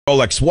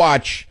Rolex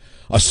watch,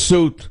 a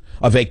suit,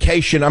 a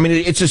vacation. I mean,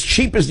 it's as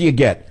cheap as you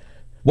get.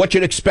 What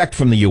you'd expect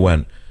from the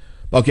UN.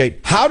 Okay,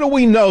 how do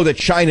we know that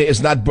China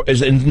is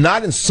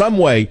not in some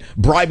way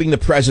bribing the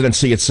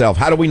presidency itself?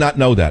 How do we not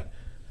know that?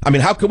 I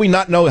mean, how can we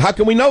not know? How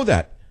can we know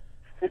that?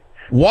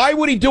 Why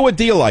would he do a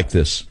deal like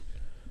this?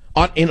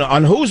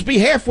 On whose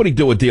behalf would he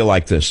do a deal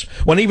like this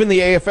when even the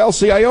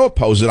AFL-CIO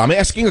opposed it? I'm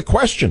asking a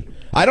question.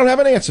 I don't have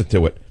an answer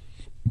to it.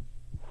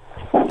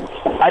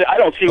 I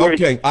don't see where.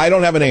 Okay, I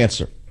don't have an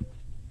answer.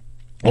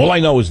 All I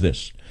know is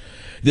this: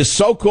 this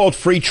so-called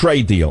free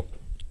trade deal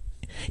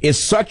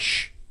is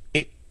such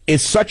a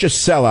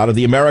sellout of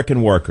the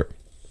American worker.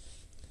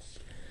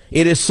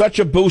 It is such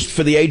a boost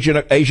for the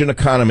Asian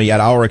economy at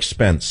our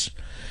expense.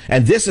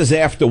 And this is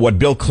after what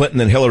Bill Clinton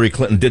and Hillary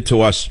Clinton did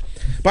to us.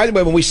 By the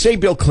way, when we say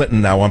Bill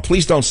Clinton now,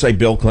 please don't say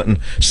Bill Clinton,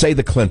 say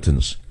the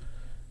Clintons.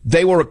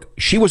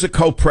 She was a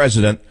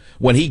co-president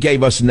when he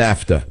gave us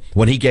NAFTA,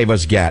 when he gave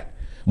us GATT,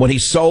 when he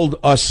sold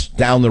us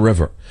down the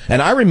river.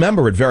 And I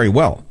remember it very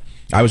well.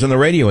 I was on the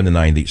radio in the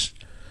 90s.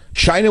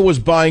 China was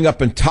buying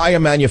up entire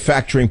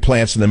manufacturing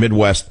plants in the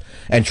Midwest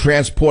and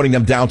transporting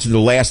them down to the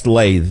last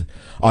lathe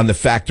on the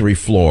factory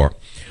floor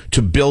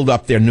to build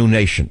up their new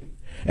nation.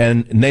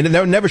 And they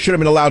never should have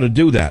been allowed to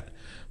do that.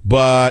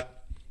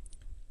 But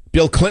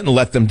Bill Clinton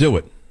let them do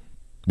it.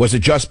 Was it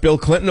just Bill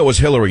Clinton or was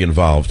Hillary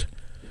involved?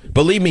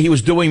 Believe me, he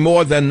was doing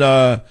more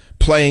than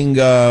playing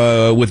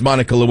with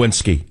Monica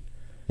Lewinsky.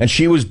 And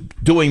she was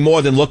doing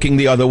more than looking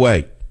the other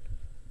way.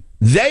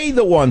 They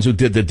the ones who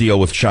did the deal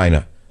with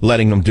China,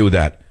 letting them do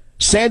that.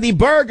 Sandy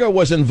Berger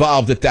was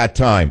involved at that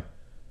time.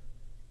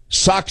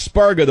 Sachs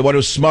Berger, the one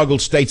who smuggled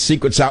state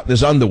secrets out in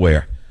his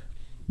underwear.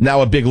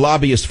 Now a big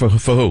lobbyist for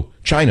who?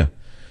 China.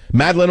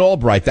 Madeleine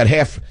Albright, that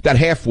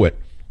half-wit.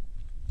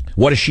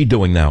 What is she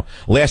doing now?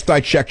 Last I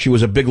checked, she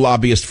was a big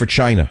lobbyist for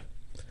China.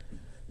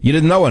 You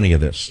didn't know any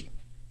of this.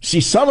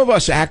 See, some of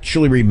us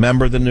actually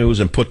remember the news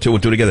and put two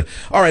and two together.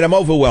 All right, I'm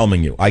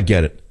overwhelming you. I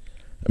get it.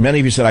 Many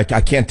of you said,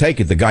 I can't take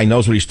it. The guy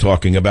knows what he's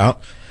talking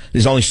about.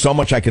 There's only so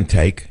much I can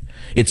take.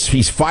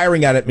 He's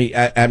firing at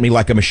me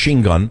like a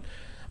machine gun.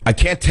 I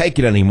can't take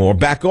it anymore.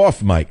 Back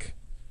off, Mike.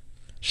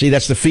 See,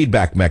 that's the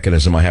feedback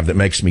mechanism I have that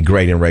makes me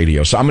great in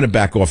radio. So I'm going to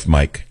back off,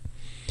 Mike.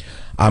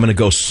 I'm going to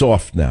go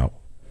soft now.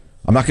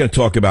 I'm not going to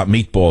talk about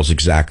meatballs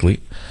exactly.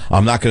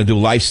 I'm not going to do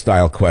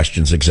lifestyle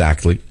questions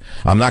exactly.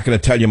 I'm not going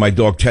to tell you my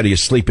dog Teddy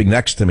is sleeping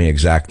next to me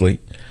exactly.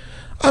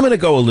 I'm going to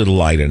go a little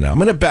lighter now. I'm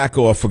going to back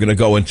off. We're going to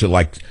go into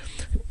like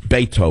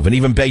Beethoven.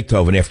 Even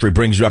Beethoven, after he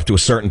brings you up to a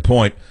certain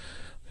point,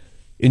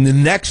 in the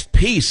next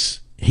piece,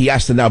 he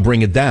has to now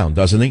bring it down,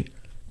 doesn't he?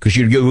 Because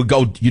you'd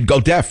go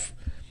deaf.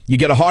 You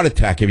get a heart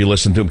attack if you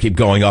listen to him keep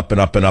going up and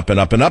up and up and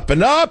up and up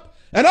and up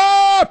and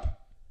up.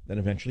 Then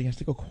eventually he has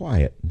to go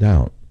quiet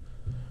down.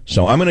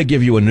 So I'm going to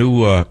give you a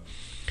new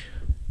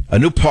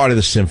part of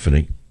the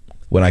symphony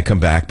when I come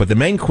back. But the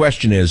main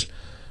question is,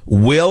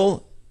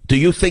 do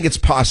you think it's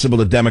possible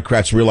the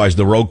Democrats realize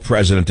the rogue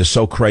president is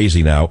so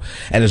crazy now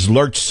and has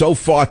lurched so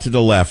far to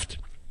the left,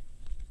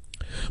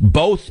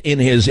 both in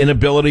his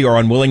inability or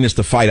unwillingness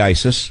to fight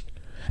ISIS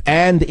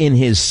and in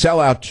his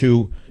sellout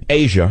to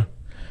Asia,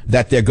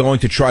 that they're going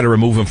to try to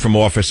remove him from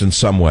office in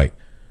some way?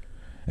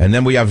 And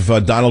then we have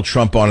Donald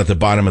Trump on at the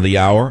bottom of the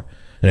hour.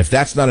 And if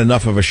that's not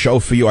enough of a show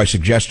for you, I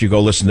suggest you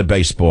go listen to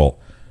baseball.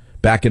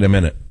 Back in a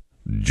minute.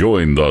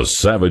 Join the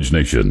Savage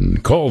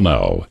Nation. Call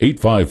now.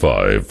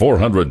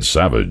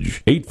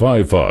 855-400-SAVAGE.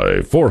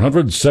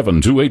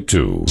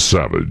 855-400-7282.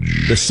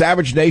 Savage. The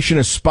Savage Nation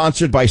is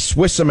sponsored by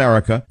Swiss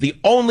America, the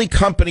only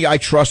company I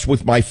trust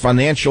with my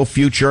financial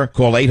future.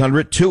 Call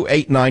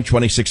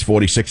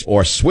 800-289-2646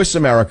 or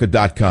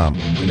SwissAmerica.com.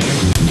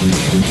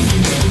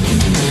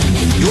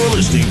 You're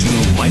listening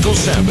to Michael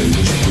Savage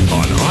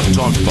on Hot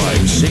Talk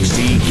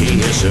 560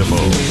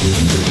 KSMO.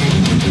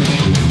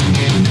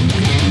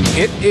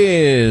 It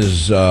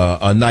is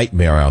a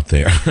nightmare out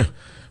there.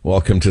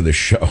 Welcome to the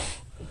show.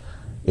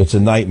 It's a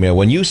nightmare.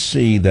 When you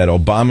see that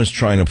Obama's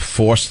trying to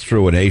force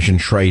through an Asian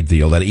trade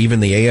deal, that even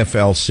the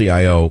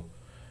AFL-CIO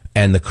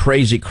and the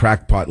crazy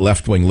crackpot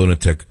left-wing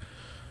lunatic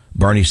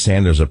Bernie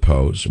Sanders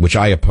oppose, which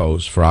I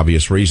oppose for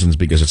obvious reasons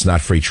because it's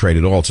not free trade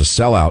at all. It's a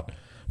sellout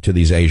to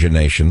these Asian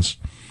nations.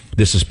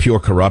 This is pure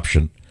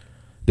corruption.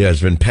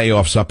 There's been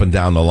payoffs up and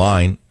down the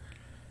line.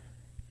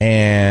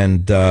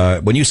 And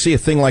when you see a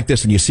thing like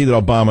this and you see that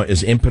Obama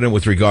is impotent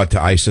with regard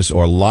to ISIS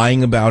or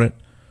lying about it,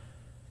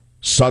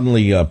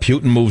 suddenly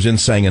Putin moves in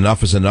saying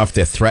enough is enough.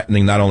 They're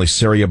threatening not only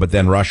Syria but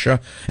then Russia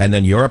and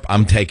then Europe.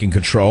 I'm taking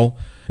control.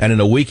 And in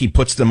a week he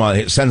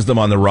sends them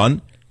on the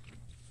run.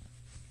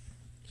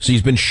 So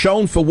he's been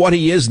shown for what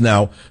he is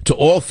now to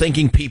all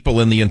thinking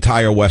people in the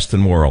entire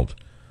Western world.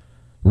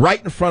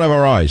 Right in front of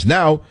our eyes.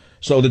 Now,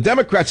 so the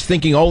Democrats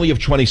thinking only of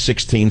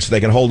 2016 so they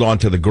can hold on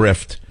to the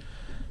grift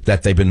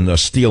that they've been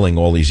stealing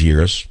all these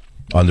years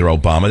under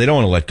Obama. They don't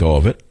want to let go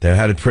of it. They've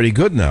had it pretty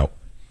good now.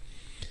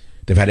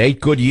 They've had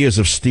 8 good years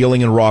of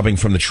stealing and robbing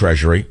from the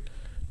Treasury,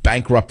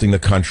 bankrupting the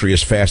country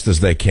as fast as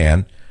they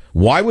can.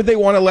 Why would they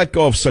want to let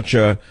go of such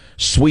a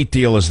sweet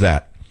deal as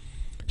that?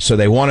 So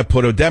they want to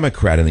put a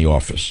Democrat in the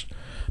office.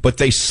 but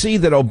they see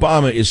that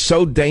Obama has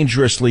so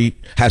dangerously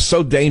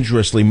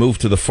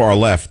moved to the far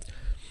left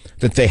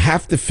that they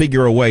have to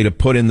figure a way to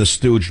put in the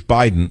stooge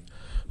Biden,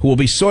 who will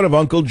be sort of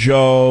Uncle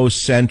Joe,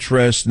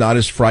 centrist, not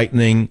as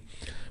frightening,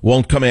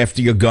 won't come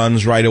after your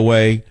guns right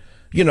away.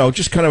 You know,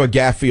 just kind of a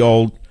gaffy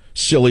old,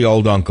 silly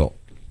old uncle.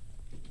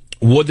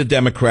 Would the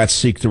Democrats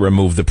seek to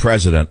remove the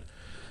president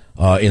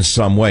in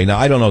some way? Now,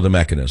 I don't know the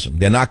mechanism.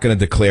 They're not going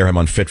to declare him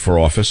unfit for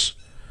office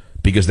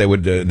because they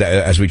would,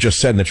 as we just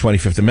said in the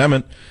 25th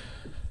Amendment,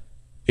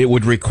 it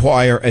would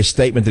require a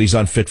statement that he's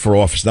unfit for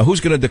office. Now,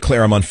 who's going to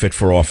declare him unfit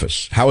for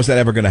office? How is that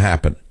ever going to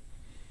happen?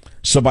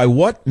 So by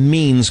what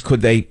means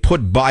could they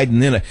put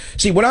Biden in it?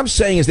 See, what I'm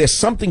saying is there's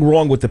something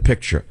wrong with the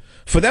picture.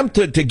 For them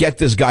to get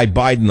this guy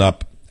Biden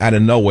up out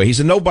of nowhere, he's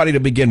a nobody to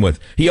begin with.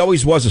 He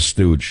always was a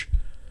stooge.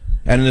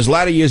 And in his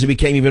latter years, he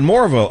became even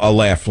more of a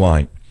laugh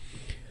line.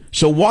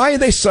 So why are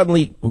they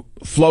suddenly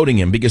floating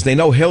him? Because they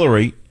know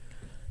Hillary's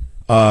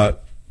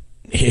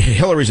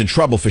in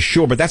trouble for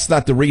sure, but that's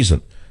not the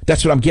reason.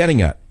 That's what I'm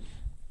getting at.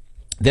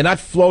 They're not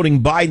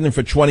floating Biden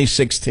for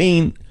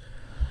 2016.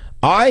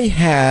 I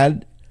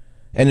had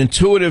an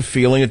intuitive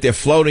feeling that they're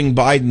floating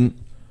Biden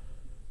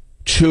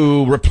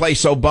to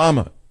replace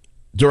Obama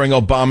during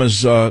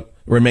Obama's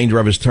remainder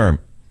of his term.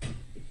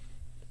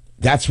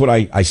 That's what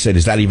I said.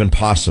 Is that even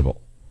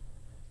possible?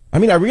 I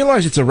mean, I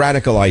realize it's a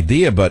radical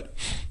idea, but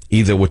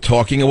either we're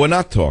talking or we're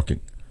not talking.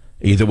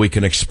 Either we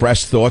can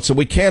express thoughts or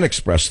we can't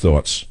express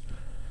thoughts.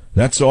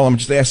 That's all. I'm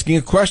just asking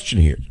a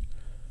question here.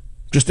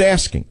 Just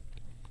asking.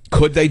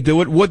 Could they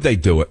do it? Would they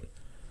do it?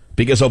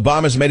 Because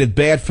Obama's made it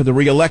bad for the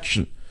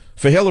re-election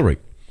for Hillary.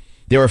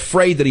 They're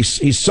afraid that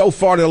he's so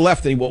far to the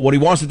left, and what he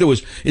wants to do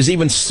is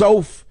even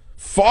so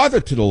farther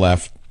to the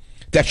left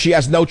that she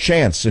has no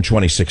chance in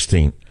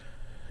 2016.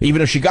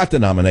 Even if she got the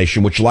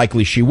nomination, which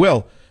likely she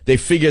will, they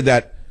figure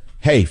that,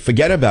 hey,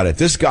 forget about it.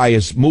 This guy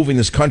is moving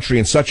this country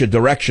in such a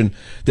direction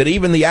that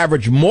even the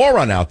average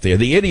moron out there,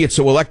 the idiots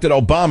who elected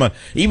Obama,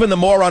 even the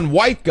moron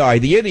white guy,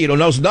 the idiot who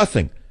knows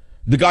nothing,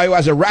 the guy who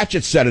has a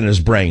ratchet set in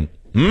his brain,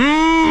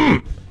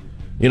 you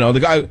know, the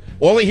guy,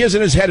 all he hears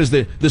in his head is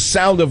the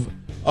sound of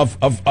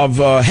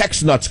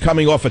hex nuts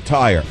coming off a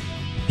tire.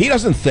 He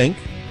doesn't think.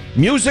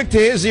 Music to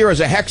his ear is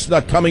a hex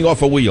nut coming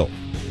off a wheel.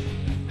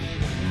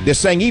 They're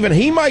saying even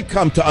he might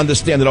come to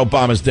understand that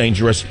Obama's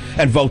dangerous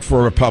and vote for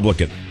a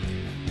Republican.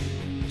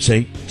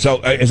 See? So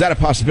is that a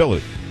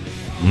possibility?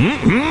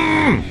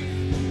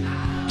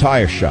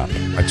 Tire shop.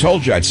 I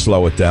told you I'd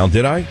slow it down,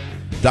 did I?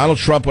 Donald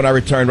Trump, when I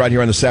returned right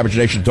here on the Savage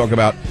Nation, talk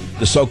about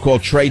the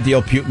so-called trade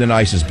deal, Putin and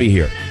ISIS. Be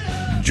here.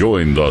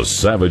 Join the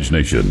Savage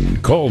Nation.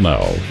 Call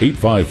now,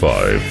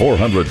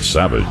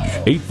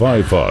 855-400-SAVAGE,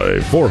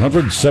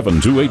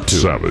 855-400-7282.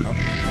 Savage.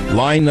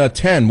 Line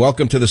 10,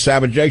 welcome to the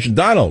Savage Nation.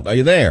 Donald, are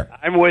you there?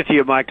 I'm with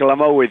you, Michael.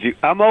 I'm always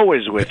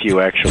with you,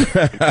 actually.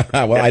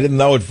 Well, I didn't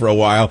know it for a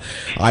while.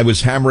 I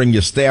was hammering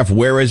your staff.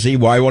 Where is he?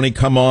 Why won't he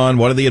come on?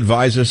 What are the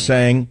advisors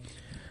saying?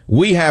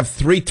 We have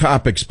 3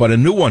 topics, but a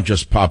new one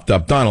just popped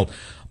up. Donald,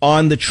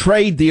 on the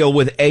trade deal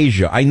with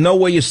Asia, I know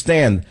where you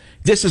stand.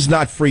 This is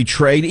not free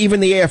trade.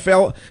 Even the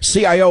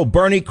AFL-CIO,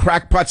 Bernie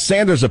Crackpot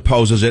Sanders,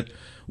 opposes it.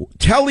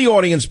 Tell the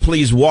audience,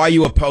 please, why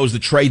you oppose the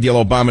trade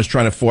deal Obama's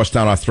trying to force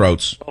down our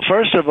throats. Well,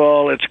 first of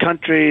all, it's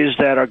countries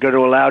that are going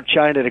to allow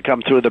China to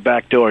come through the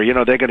back door. You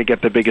know, they're going to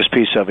get the biggest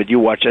piece of it. You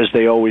watch, as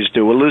they always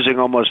do. We're losing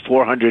almost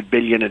 $400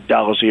 billion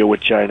a year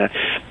with China.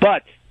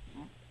 But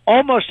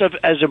almost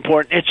as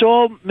important, it's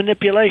all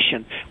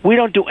manipulation. We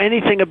don't do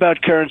anything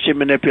about currency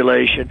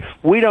manipulation.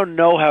 We don't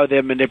know how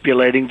they're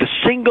manipulating. The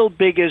single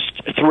biggest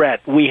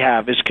threat we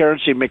have is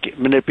currency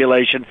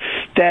manipulation,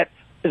 that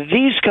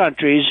these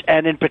countries,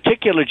 and in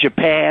particular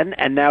Japan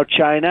and now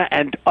China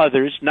and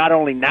others, not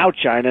only now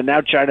China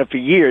for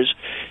years,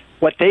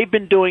 what they've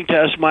been doing to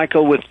us,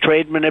 Michael, with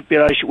trade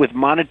manipulation, with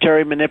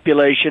monetary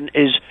manipulation,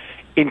 is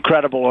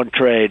incredible on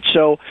trade.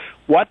 So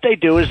what they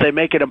do is they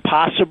make it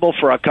impossible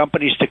for our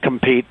companies to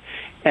compete,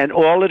 and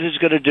all it is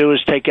going to do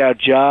is take out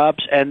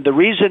jobs. And the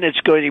reason it's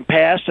going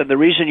past, and the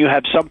reason you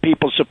have some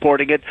people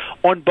supporting it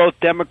on both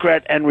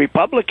Democrat and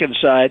Republican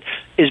side,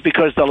 is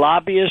because the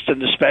lobbyists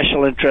and the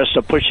special interests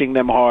are pushing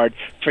them hard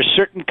for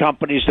certain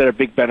companies that are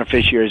big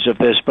beneficiaries of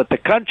this. But the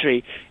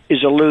country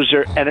is a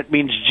loser, and it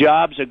means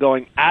jobs are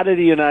going out of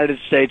the United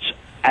States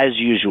as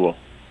usual.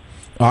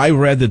 I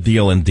read the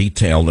deal in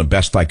detail, the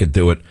best I could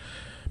do it,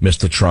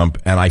 Mr. Trump,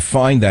 and I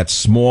find that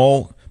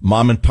small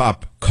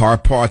mom-and-pop car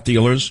part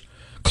dealers,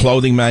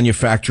 clothing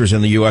manufacturers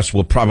in the U.S.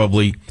 will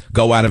probably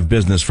go out of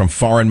business from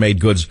foreign-made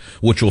goods,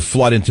 which will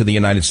flood into the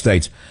United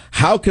States.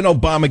 How can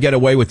Obama get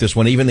away with this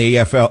when even the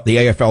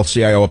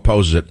AFL-CIO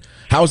opposes it?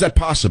 How is that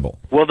possible?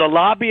 Well, the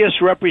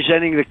lobbyists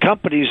representing the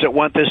companies that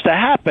want this to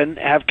happen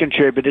have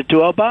contributed to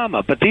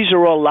Obama. But these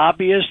are all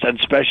lobbyists and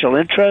special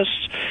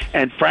interests,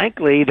 and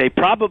frankly, they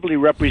probably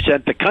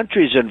represent the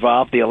countries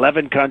involved, the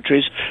 11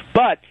 countries.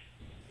 But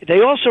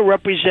they also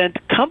represent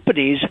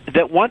companies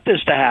that want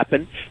this to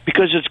happen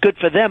because it's good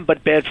for them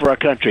but bad for our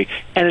country.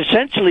 And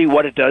essentially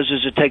what it does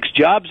is it takes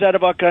jobs out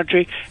of our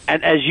country,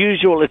 and as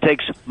usual, it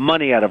takes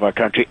money out of our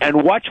country.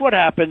 And watch what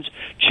happens.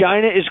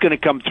 China is going to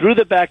come through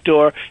the back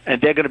door,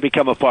 and they're going to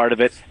become a part of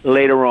it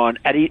later on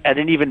at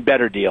an even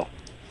better deal.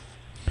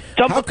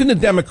 How can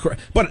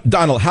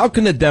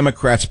the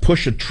Democrats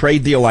push a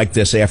trade deal like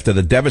this after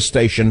the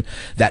devastation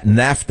that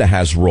NAFTA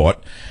has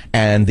wrought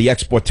and the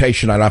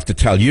exportation? I don't have to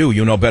tell you,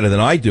 you know better than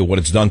I do what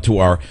it's done to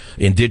our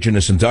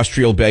indigenous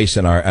industrial base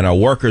and our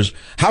workers.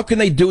 How can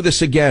they do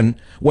this again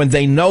when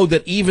they know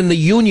that even the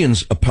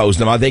unions oppose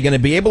them? Are they going to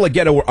be able to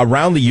get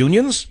around the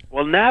unions?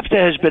 Well, NAFTA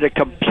has been a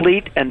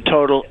complete and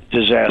total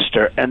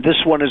disaster, and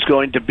this one is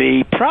going to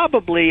be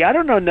probably, I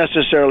don't know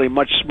necessarily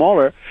much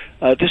smaller.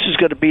 This is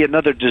going to be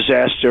another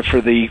disaster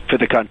for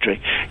the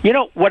country. You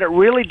know, what it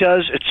really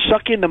does, it's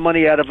sucking the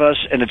money out of us,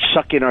 and it's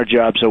sucking our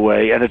jobs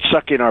away, and it's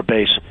sucking our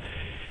base.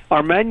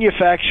 Our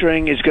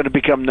manufacturing is going to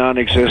become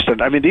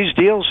non-existent. I mean, these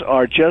deals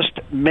are just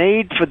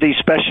made for the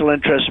special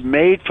interests,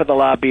 made for the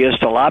lobbyists.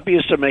 The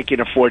lobbyists are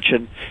making a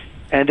fortune,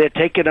 and they're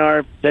taking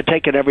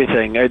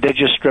everything. They're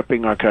just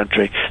stripping our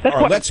country. All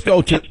right, let's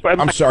go to.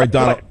 I'm sorry,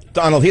 Donald.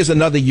 Donald, here's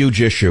another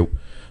huge issue.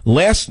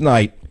 Last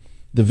night,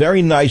 the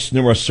very nice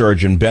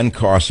neurosurgeon Ben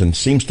Carson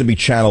seems to be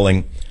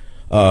channeling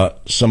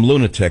some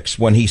lunatics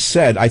when he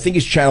said, I think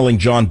he's channeling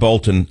John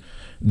Bolton,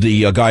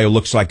 the guy who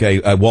looks like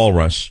a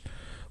walrus,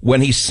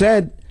 when he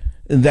said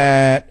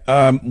that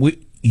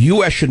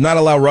U.S. should not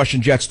allow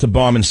Russian jets to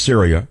bomb in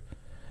Syria.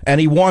 And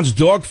he wants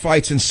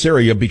dogfights in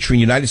Syria between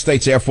United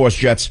States Air Force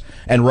jets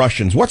and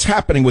Russians. What's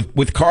happening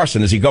with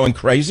Carson? Is he going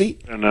crazy?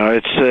 No,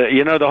 it's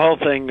the whole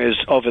thing is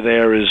over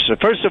there is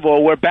first of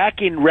all, we're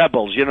backing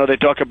rebels. You know, they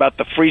talk about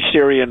the Free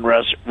Syrian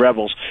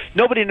rebels.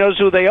 Nobody knows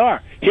who they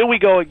are. Here we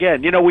go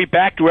again. You know, we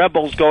backed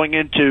rebels going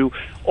into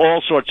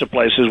all sorts of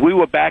places. We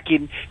were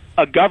backing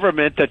a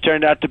government that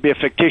turned out to be a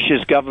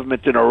fictitious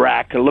government in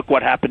Iraq. Look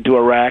what happened to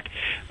Iraq.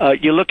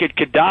 You look at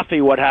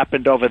Gaddafi, what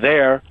happened over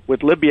there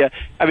with Libya.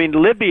 I mean,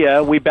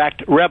 Libya, we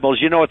backed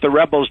rebels. You know what the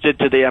rebels did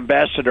to the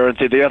ambassador and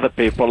to the other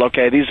people.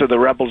 Okay, these are the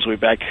rebels we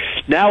backed.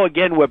 Now,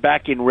 again, we're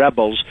backing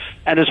rebels.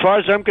 And as far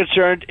as I'm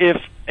concerned, if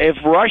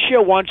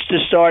Russia wants to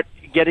start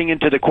getting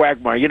into the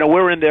quagmire. You know,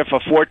 we're in there for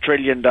 $4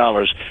 trillion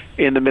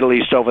in the Middle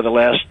East over the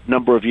last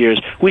number of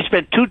years. We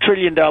spent $2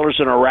 trillion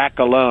in Iraq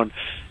alone.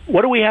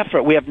 What do we have for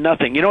it? We have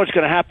nothing. You know what's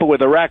going to happen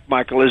with Iraq,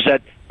 Michael, is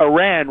that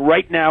Iran,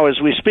 right now as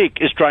we speak,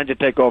 is trying to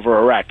take over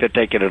Iraq. They're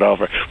taking it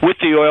over with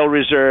the oil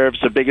reserves,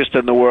 the biggest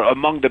in the world,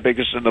 among the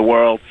biggest in the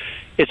world.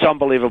 It's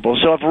unbelievable.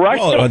 So if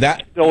Russia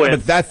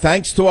but that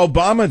thanks to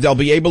Obama, they'll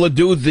be able to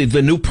do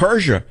the new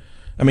Persia.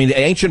 I mean,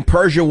 ancient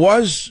Persia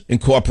was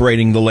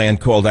incorporating the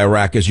land called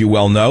Iraq, as you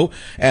well know,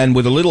 and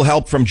with a little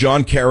help from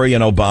John Kerry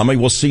and Obama,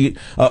 we'll see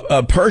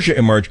Persia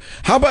emerge.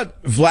 How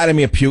about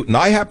Vladimir Putin?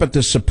 I happen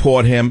to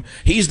support him.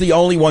 He's the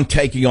only one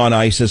taking on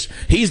ISIS.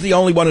 He's the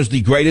only one who's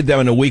degraded them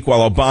in a week,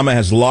 while Obama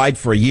has lied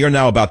for a year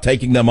now about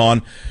taking them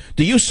on.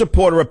 Do you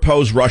support or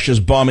oppose Russia's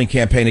bombing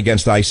campaign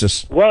against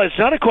ISIS? Well, it's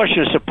not a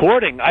question of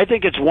supporting. I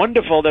think it's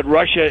wonderful that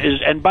Russia is,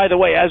 and by the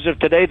way, as of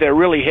today, they're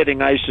really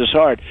hitting ISIS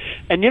hard.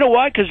 And you know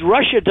why? Because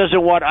Russia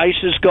doesn't want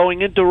ISIS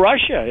going into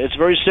Russia. It's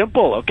very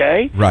simple,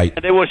 okay? Right.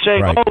 And they were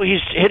saying, right. Oh,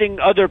 he's hitting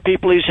other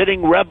people, he's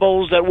hitting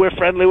rebels that we're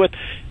friendly with.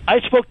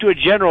 I spoke to a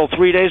general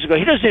 3 days ago.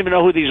 He doesn't even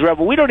know who these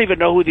rebels. We don't even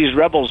know who these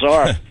rebels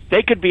are.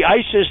 They could be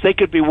ISIS. They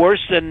could be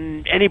worse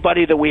than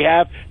anybody that we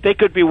have. They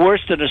could be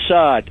worse than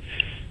Assad.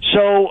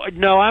 So,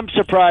 no, I'm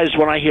surprised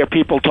when I hear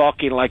people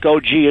talking like,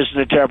 oh, gee, isn't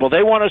it terrible?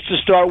 They want us to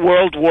start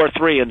World War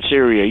III in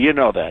Syria. You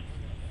know that.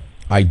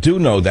 I do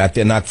know that.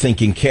 They're not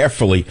thinking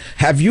carefully.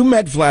 Have you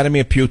met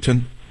Vladimir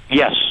Putin?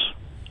 Yes.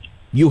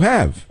 You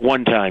have?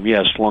 One time,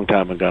 yes, a long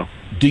time ago.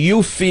 Do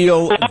you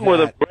feel I'm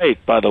with him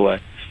great, by the way.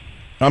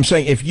 I'm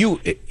saying if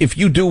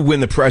you do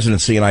win the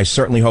presidency, and I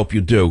certainly hope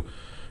you do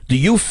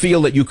you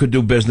feel that you could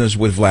do business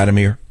with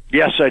Vladimir?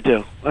 Yes, I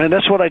do. And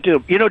that's what I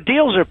do. You know,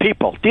 deals are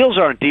people. Deals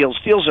aren't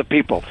deals. Deals are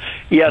people.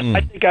 Yes,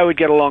 I think I would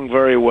get along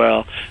very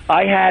well.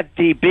 I had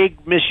the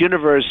big Miss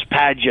Universe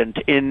pageant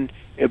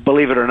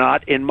believe it or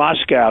not, in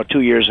Moscow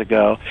 2 years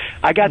ago.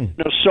 I got to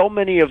know so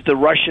many of the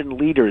Russian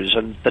leaders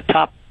and the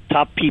top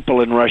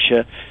people in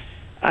Russia.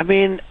 I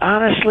mean,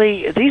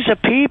 honestly, these are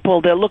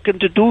people. They're looking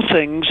to do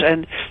things.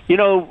 And, you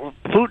know,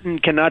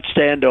 Putin cannot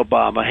stand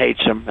Obama,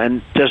 hates him,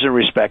 and doesn't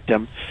respect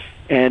him.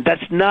 And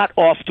that's not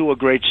off to a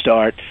great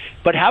start.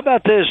 But how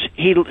about this?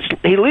 He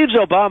leaves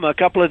Obama a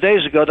couple of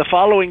days ago. The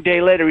following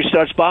day later, he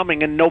starts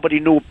bombing, and nobody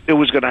knew it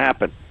was going to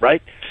happen,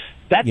 right?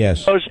 That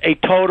shows a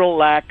total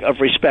lack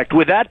of respect.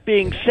 With that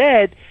being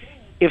said,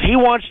 if he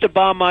wants to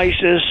bomb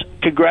ISIS,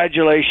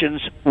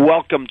 congratulations,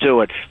 welcome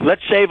to it.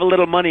 Let's save a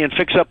little money and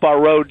fix up our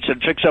roads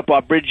and fix up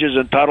our bridges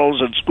and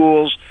tunnels and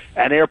schools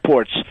and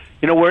airports.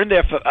 You know, we're in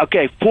there for,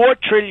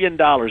 $4 trillion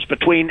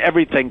between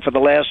everything for the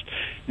last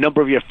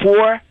number of years.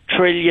 $4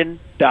 trillion.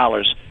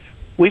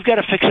 We've got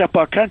to fix up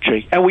our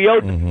country. And we owe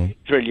 $1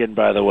 trillion,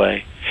 by the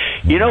way.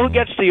 You know who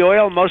gets the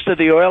oil, most of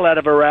the oil out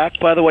of Iraq,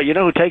 by the way? You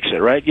know who takes it,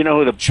 right? You know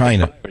who the...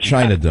 China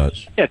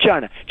does. Yeah,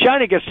 China.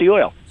 China gets the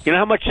oil. You know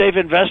how much they've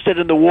invested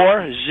in the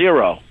war?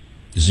 Zero.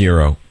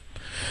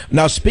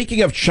 Now,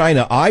 speaking of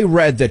China, I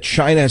read that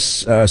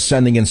China's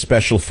sending in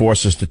special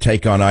forces to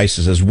take on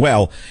ISIS as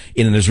well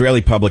in an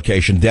Israeli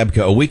publication,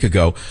 Debka, a week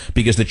ago,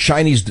 because the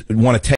Chinese want to take